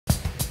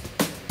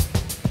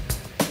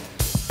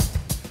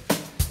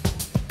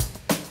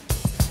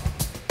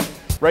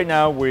Right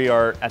now we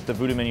are at the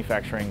Voodoo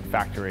Manufacturing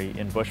Factory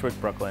in Bushwick,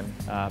 Brooklyn.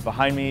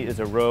 Behind me is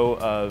a row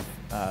of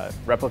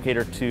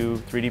Replicator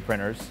 2 3D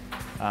printers.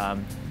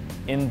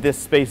 In this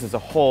space as a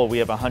whole, we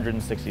have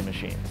 160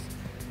 machines,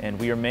 and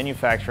we are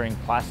manufacturing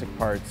plastic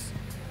parts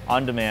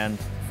on demand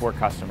for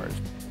customers.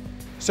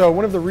 So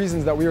one of the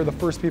reasons that we are the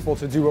first people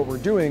to do what we're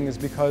doing is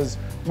because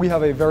we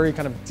have a very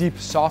kind of deep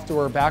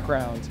software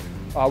background,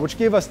 which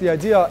gave us the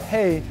idea,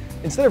 hey,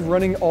 instead of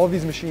running all of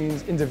these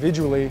machines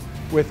individually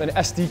with an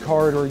SD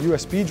card or a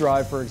USB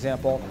drive, for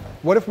example,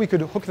 what if we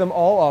could hook them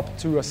all up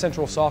to a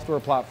central software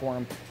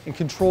platform and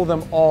control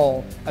them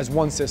all as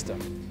one system?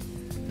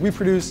 We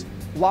produce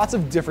lots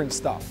of different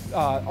stuff.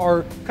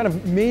 Our kind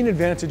of main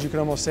advantage, you could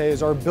almost say,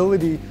 is our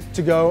ability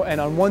to go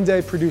and on one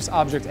day produce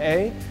object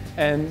A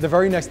and the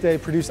very next day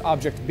produce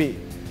object B.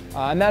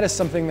 And that is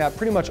something that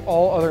pretty much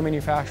all other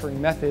manufacturing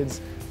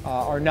methods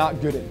are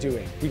not good at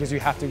doing, because you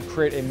have to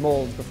create a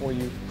mold before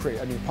you create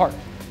a new part.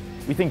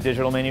 We think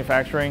digital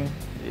manufacturing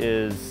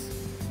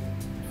is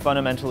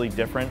fundamentally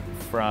different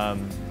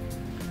from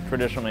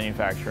traditional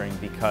manufacturing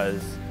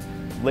because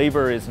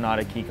labor is not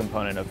a key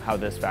component of how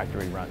this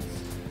factory runs.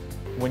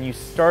 When you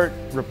start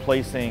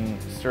replacing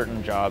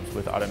certain jobs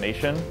with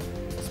automation,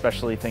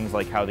 especially things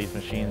like how these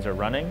machines are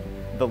running,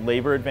 the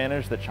labor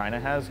advantage that China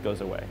has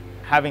goes away.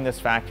 Having this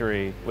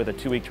factory with a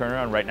 2-week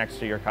turnaround right next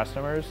to your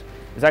customers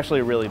is actually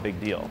a really big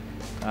deal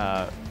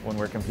when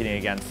we're competing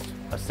against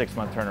a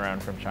 6-month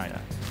turnaround from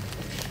China.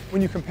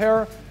 When you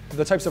compare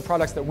the types of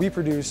products that we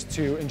produce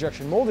to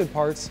injection molded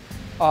parts,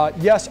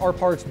 yes, our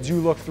parts do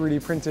look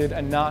 3D printed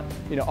and not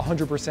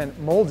 100%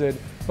 molded,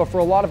 but for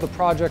a lot of the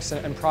projects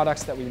and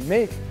products that we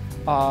make,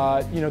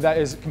 that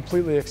is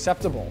completely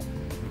acceptable.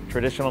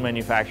 Traditional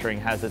manufacturing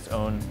has its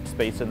own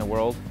space in the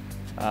world.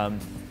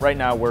 Right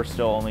now, we're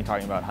still only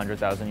talking about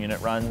 100,000 unit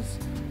runs,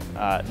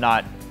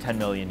 not 10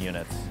 million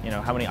units.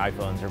 How many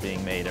iPhones are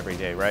being made every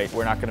day, right?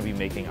 We're not going to be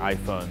making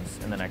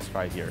iPhones in the next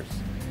 5 years.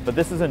 But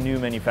this is a new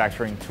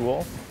manufacturing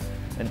tool,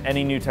 and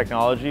any new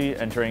technology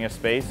entering a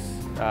space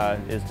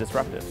is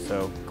disruptive.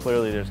 So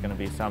clearly there's going to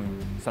be some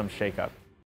shakeup.